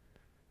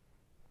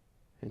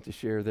and to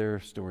share their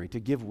story, to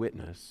give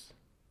witness.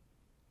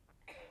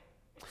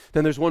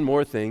 Then there's one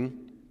more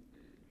thing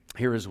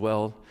here as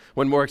well.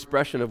 One more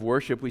expression of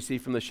worship we see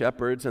from the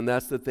shepherds, and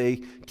that's that they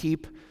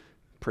keep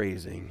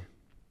praising.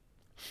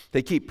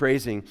 They keep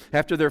praising.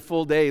 After their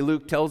full day,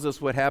 Luke tells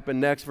us what happened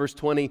next. Verse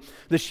 20,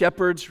 the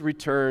shepherds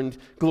returned,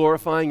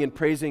 glorifying and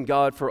praising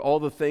God for all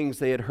the things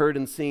they had heard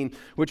and seen,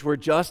 which were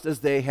just as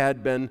they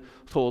had been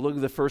told. Look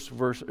at the first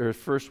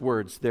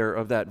words there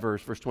of that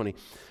verse, verse 20.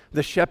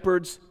 The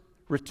shepherds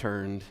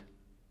returned.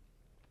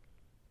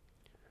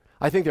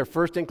 I think their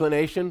first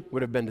inclination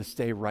would have been to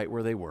stay right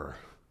where they were,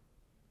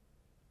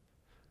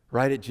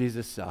 right at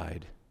Jesus'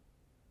 side.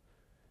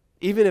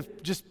 Even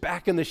if just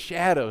back in the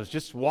shadows,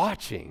 just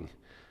watching,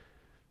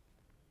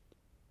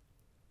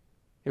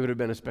 it would have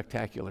been a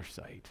spectacular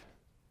sight.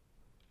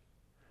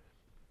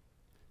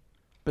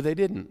 But they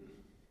didn't.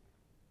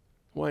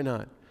 Why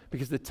not?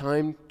 Because the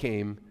time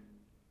came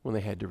when they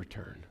had to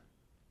return.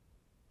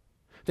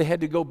 They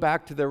had to go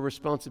back to their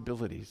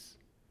responsibilities.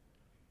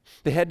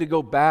 They had to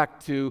go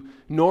back to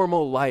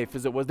normal life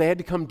as it was. They had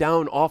to come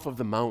down off of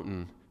the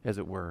mountain, as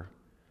it were,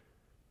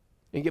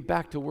 and get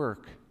back to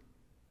work.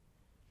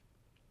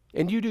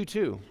 And you do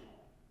too.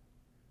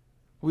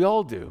 We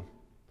all do.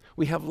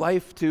 We have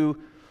life to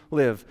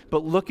live.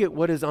 But look at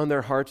what is on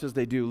their hearts as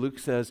they do. Luke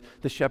says,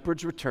 the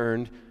shepherds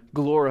returned,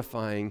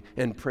 glorifying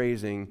and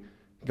praising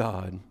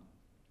God.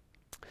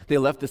 They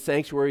left the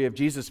sanctuary of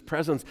Jesus'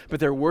 presence, but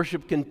their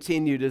worship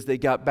continued as they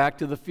got back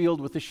to the field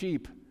with the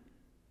sheep.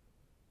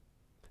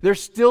 They're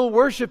still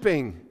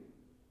worshiping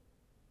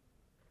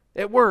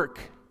at work.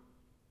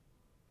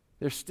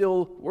 They're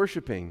still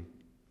worshiping.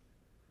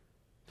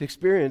 The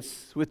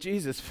experience with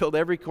Jesus filled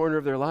every corner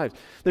of their lives.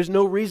 There's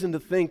no reason to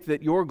think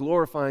that your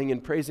glorifying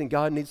and praising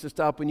God needs to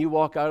stop when you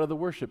walk out of the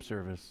worship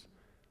service,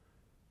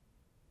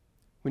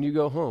 when you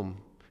go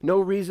home. No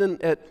reason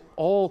at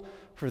all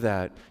for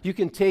that. You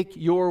can take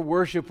your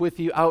worship with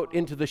you out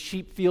into the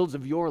sheep fields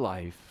of your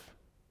life.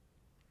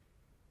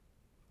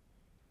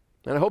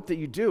 And I hope that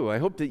you do. I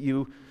hope that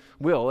you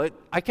will.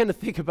 I kind of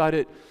think about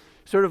it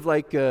sort of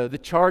like the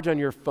charge on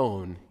your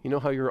phone. You know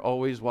how you're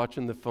always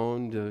watching the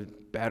phone, the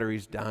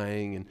battery's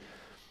dying, and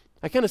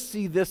I kind of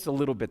see this a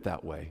little bit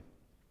that way.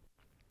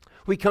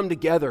 We come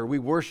together, we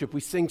worship,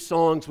 we sing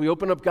songs, we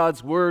open up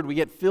God's Word, we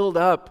get filled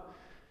up,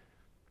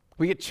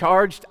 we get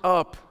charged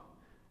up,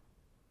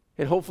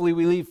 and hopefully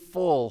we leave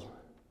full.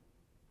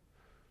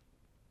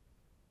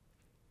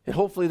 And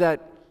hopefully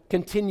that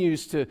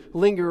continues to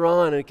linger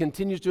on and it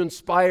continues to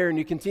inspire, and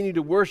you continue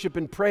to worship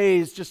and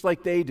praise just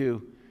like they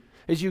do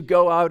as you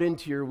go out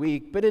into your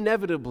week. But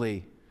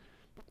inevitably,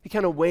 it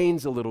kind of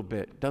wanes a little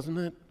bit, doesn't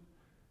it?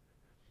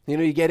 You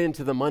know, you get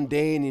into the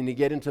mundane and you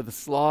get into the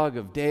slog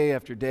of day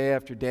after day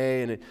after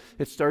day, and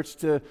it starts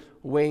to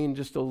wane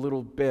just a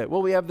little bit.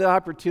 Well, we have the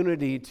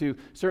opportunity to,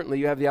 certainly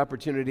you have the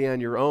opportunity on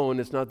your own.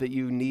 It's not that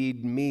you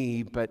need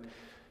me, but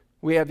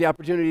we have the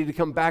opportunity to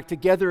come back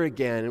together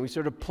again, and we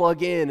sort of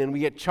plug in and we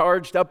get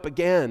charged up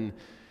again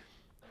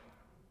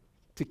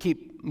to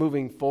keep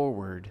moving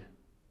forward.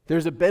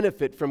 There's a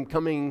benefit from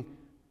coming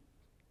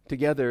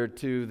together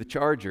to the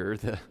charger,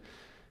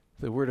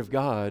 the Word of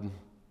God,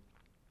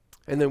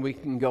 and then we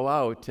can go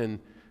out and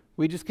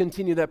we just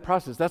continue that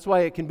process. That's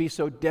why it can be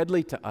so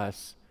deadly to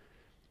us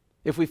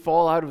if we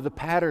fall out of the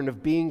pattern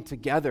of being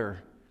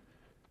together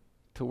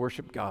to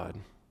worship God.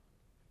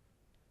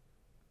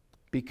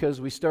 Because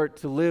we start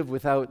to live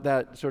without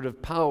that sort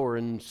of power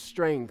and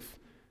strength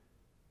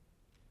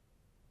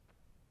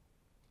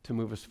to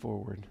move us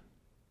forward,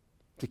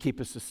 to keep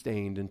us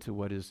sustained into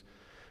what is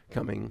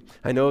coming.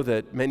 I know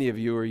that many of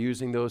you are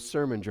using those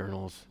sermon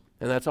journals,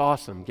 and that's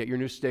awesome. Get your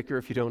new sticker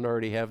if you don't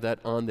already have that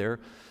on there.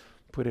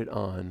 Put it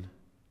on.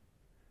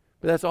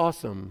 But that's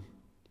awesome.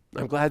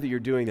 I'm glad that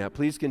you're doing that.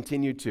 Please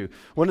continue to.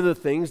 One of the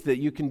things that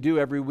you can do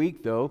every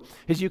week, though,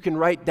 is you can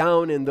write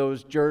down in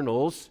those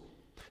journals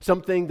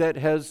something that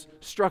has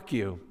struck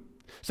you,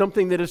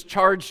 something that has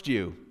charged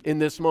you in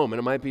this moment.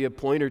 It might be a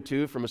point or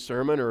two from a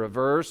sermon or a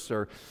verse,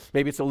 or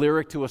maybe it's a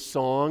lyric to a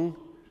song,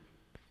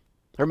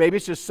 or maybe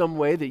it's just some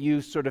way that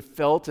you sort of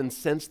felt and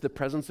sensed the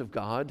presence of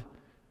God.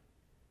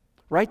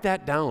 Write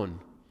that down,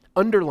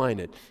 underline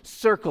it,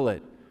 circle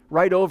it,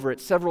 write over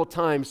it several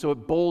times so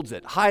it bolds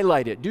it,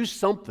 highlight it, do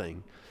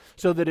something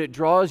so that it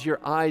draws your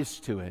eyes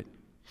to it.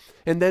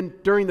 And then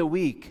during the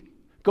week,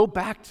 go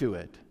back to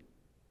it.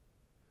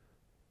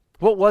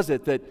 What was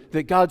it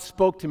that God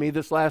spoke to me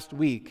this last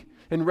week?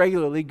 And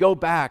regularly go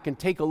back and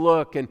take a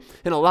look and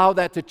allow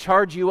that to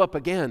charge you up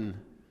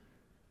again,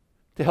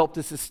 to help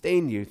to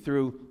sustain you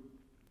through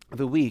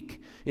the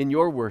week in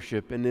your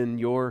worship and in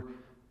your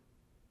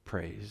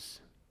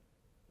praise.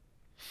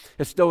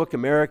 As Stoic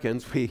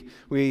Americans,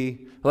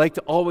 we like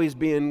to always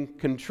be in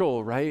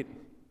control, right?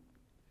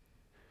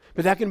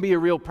 But that can be a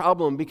real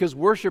problem because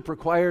worship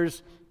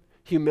requires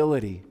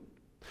humility.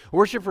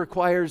 Worship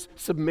requires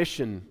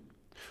submission.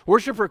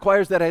 Worship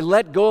requires that I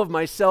let go of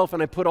myself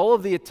and I put all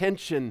of the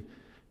attention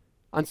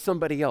on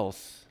somebody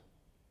else.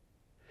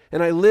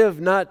 And I live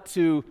not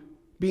to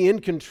be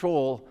in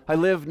control. I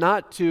live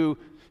not to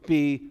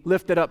be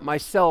lifted up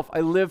myself. I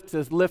live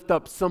to lift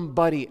up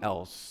somebody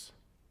else.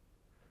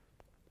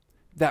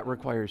 That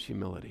requires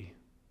humility.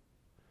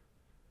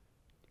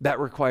 That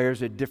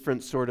requires a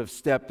different sort of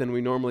step than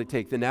we normally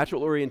take. The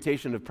natural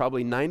orientation of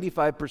probably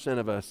 95%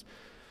 of us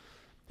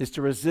is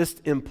to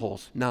resist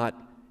impulse, not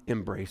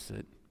embrace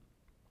it.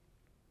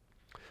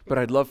 But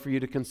I'd love for you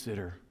to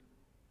consider,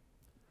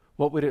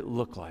 what would it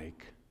look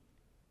like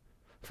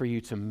for you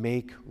to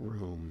make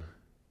room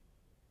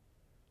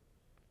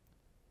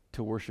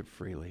to worship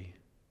freely?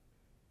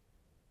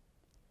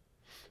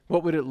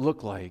 What would it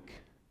look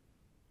like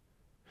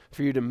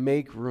for you to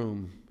make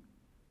room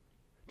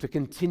to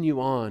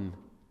continue on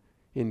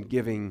in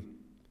giving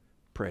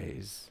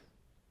praise?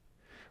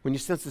 When you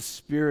sense the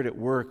Spirit at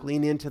work,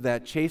 lean into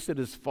that, chase it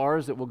as far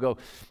as it will go.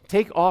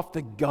 Take off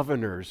the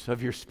governors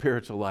of your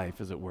spiritual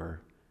life, as it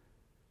were,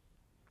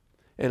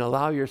 and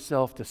allow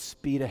yourself to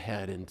speed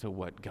ahead into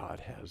what God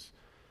has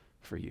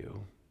for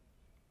you.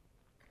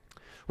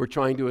 We're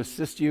trying to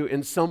assist you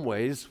in some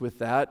ways with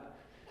that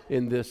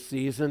in this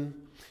season.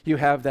 You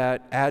have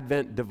that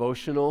Advent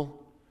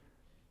devotional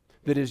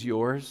that is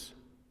yours.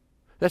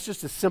 That's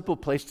just a simple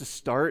place to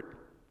start.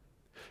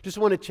 Just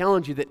want to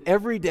challenge you that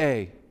every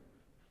day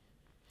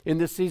in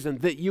this season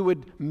that you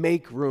would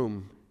make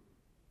room,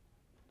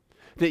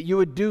 that you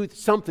would do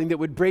something that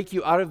would break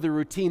you out of the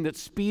routine, that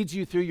speeds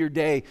you through your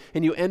day,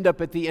 and you end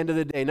up at the end of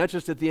the day, not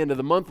just at the end of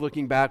the month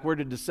looking back, where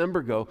did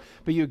December go,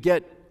 but you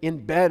get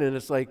in bed and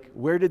it's like,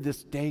 where did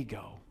this day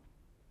go?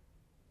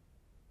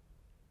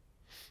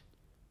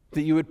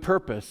 That you would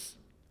purpose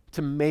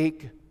to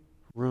make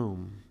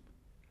room.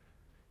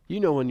 You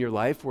know in your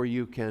life where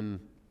you can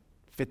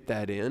fit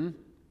that in.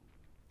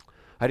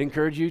 I'd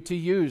encourage you to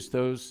use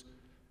those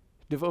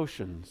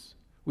devotions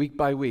week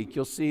by week.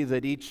 You'll see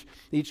that each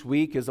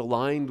week is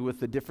aligned with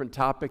the different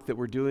topic that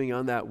we're doing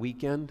on that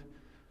weekend.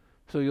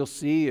 So you'll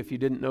see, if you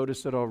didn't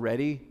notice it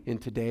already, in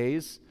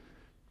today's,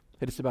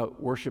 that it's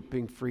about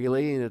worshiping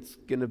freely, and it's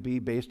going to be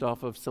based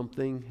off of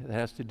something that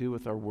has to do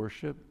with our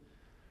worship.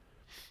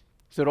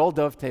 So it all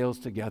dovetails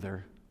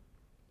together.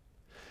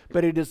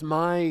 But it is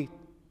my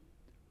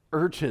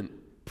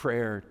urgent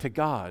prayer to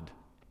God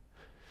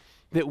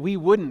that we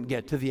wouldn't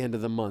get to the end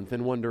of the month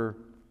and wonder,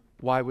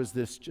 why was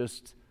this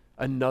just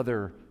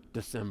another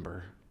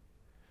December?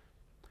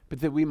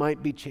 But that we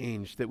might be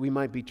changed, that we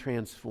might be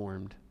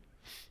transformed.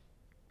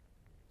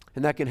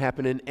 And that can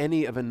happen in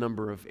any of a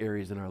number of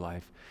areas in our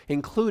life,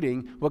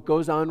 including what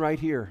goes on right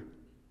here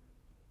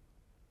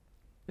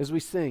as we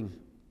sing,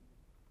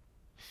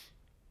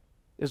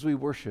 as we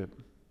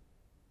worship.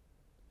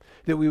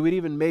 That we would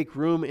even make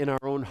room in our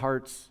own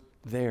hearts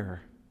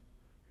there,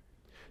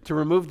 to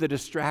remove the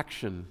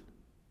distraction,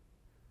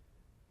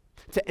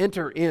 to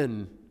enter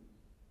in,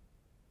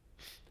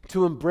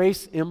 to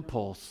embrace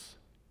impulse.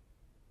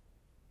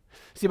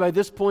 See, by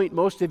this point,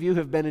 most of you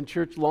have been in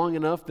church long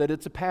enough that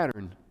it's a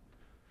pattern,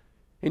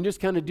 and just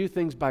kind of do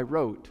things by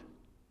rote.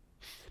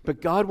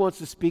 But God wants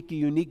to speak a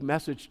unique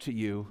message to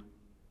you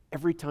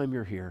every time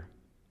you're here.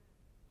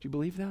 Do you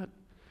believe that?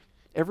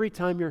 Every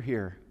time you're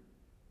here.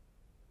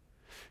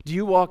 Do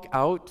you walk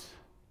out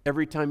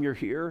every time you're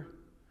here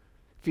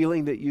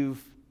feeling that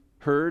you've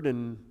heard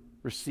and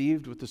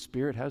received what the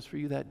Spirit has for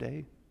you that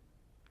day?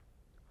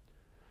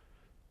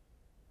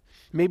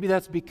 Maybe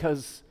that's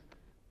because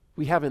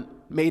we haven't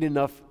made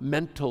enough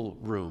mental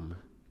room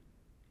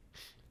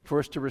for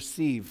us to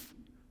receive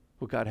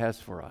what God has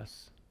for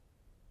us.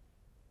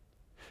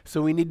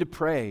 So we need to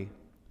pray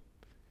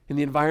in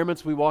the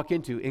environments we walk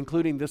into,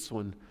 including this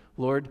one.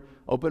 Lord,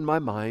 open my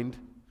mind.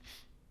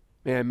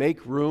 May I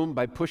make room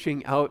by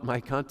pushing out my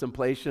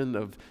contemplation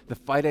of the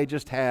fight I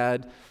just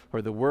had,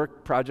 or the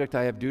work project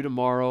I have due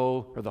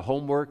tomorrow, or the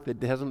homework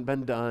that hasn't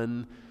been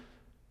done,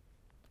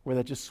 where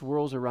that just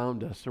swirls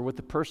around us, or what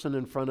the person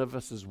in front of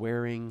us is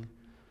wearing,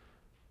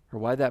 or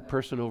why that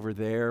person over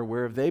there,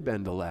 where have they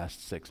been the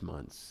last 6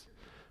 months,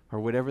 or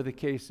whatever the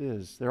case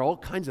is. There are all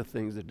kinds of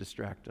things that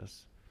distract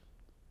us.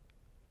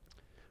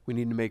 We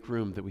need to make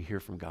room that we hear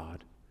from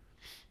God.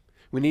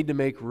 We need to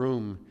make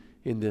room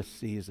in this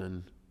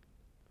season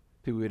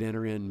that we would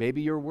enter in.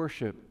 Maybe your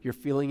worship, you're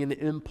feeling an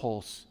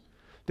impulse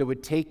that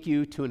would take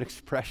you to an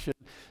expression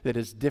that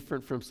is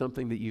different from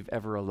something that you've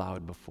ever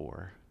allowed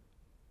before.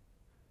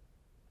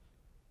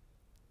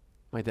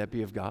 Might that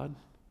be of God?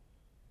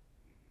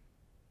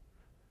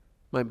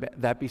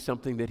 Might that be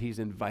something that He's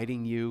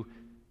inviting you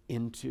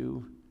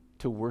into,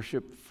 to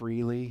worship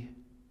freely,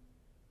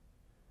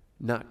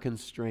 not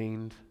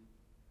constrained,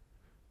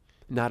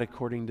 not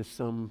according to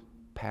some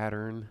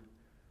pattern,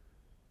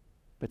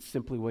 but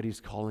simply what He's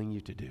calling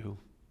you to do?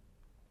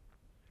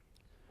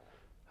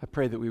 I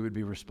pray that we would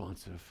be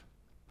responsive.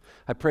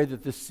 I pray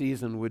that this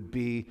season would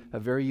be a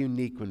very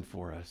unique one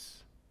for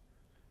us.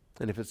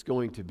 And if it's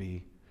going to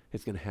be,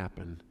 it's going to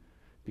happen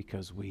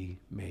because we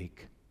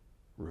make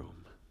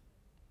room.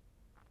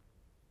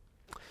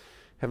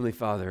 Heavenly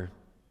Father,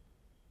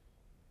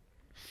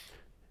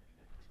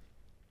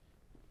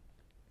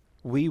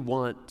 we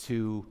want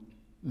to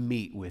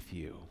meet with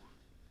you.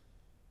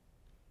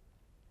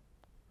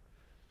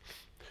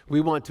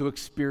 We want to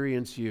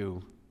experience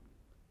you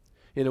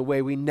in a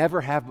way we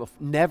never have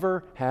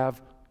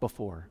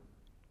before.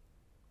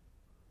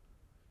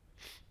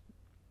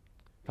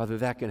 Father,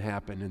 that can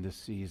happen in this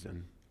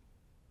season.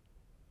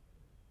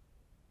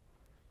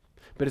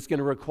 But it's going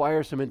to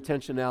require some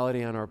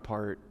intentionality on our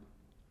part.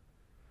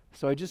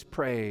 So I just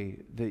pray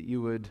that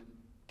you would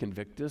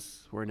convict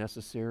us where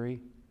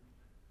necessary,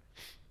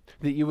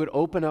 that you would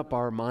open up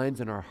our minds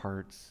and our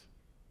hearts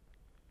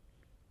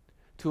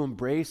to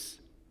embrace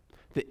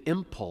the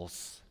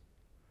impulse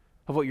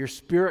of what your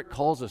Spirit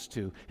calls us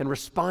to and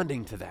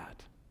responding to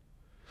that.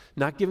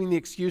 Not giving the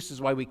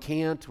excuses why we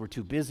can't, we're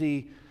too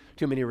busy,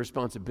 too many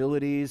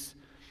responsibilities,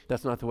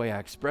 that's not the way I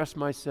express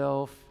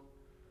myself.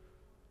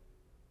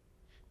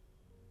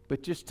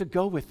 But just to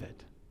go with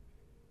it.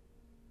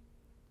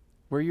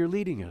 Where you're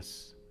leading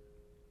us.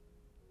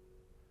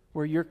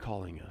 Where you're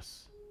calling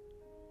us.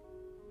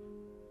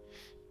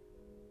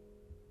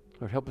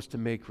 Lord, help us to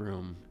make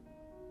room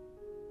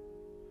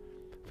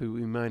that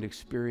we might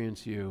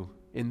experience you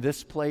in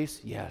this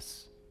place,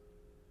 yes,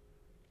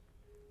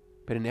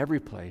 but in every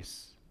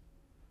place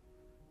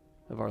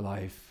of our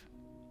life,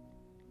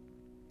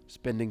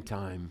 spending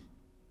time,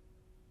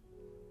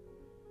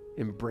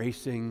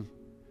 embracing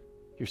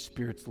your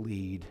Spirit's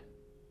lead,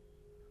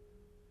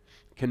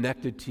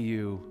 connected to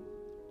you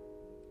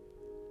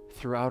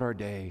throughout our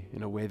day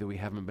in a way that we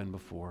haven't been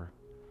before.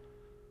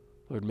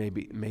 Lord, may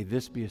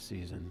this be a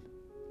season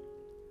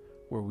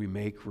where we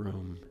make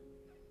room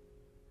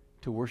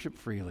to worship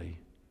freely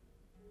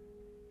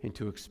and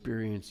to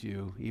experience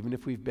you, even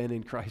if we've been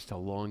in Christ a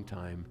long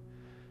time,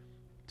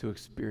 to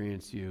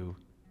experience you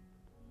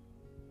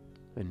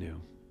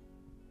anew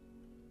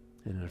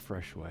and in a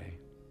fresh way.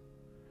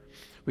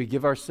 We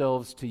give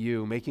ourselves to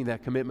you, making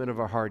that commitment of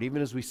our heart,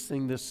 even as we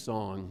sing this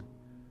song,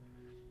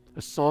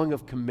 a song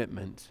of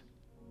commitment,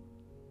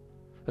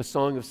 a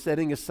song of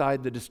setting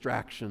aside the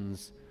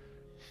distractions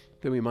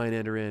that we might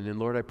enter in. And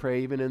Lord, I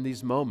pray even in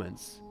these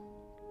moments,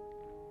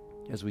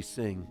 as we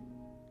sing,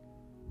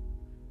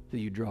 that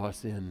you draw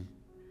us in,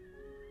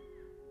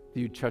 that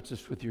you touch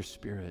us with your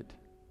Spirit,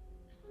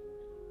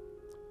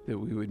 that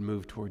we would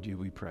move toward you,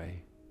 we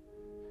pray.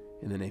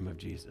 In the name of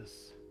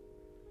Jesus,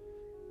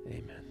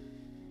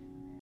 amen.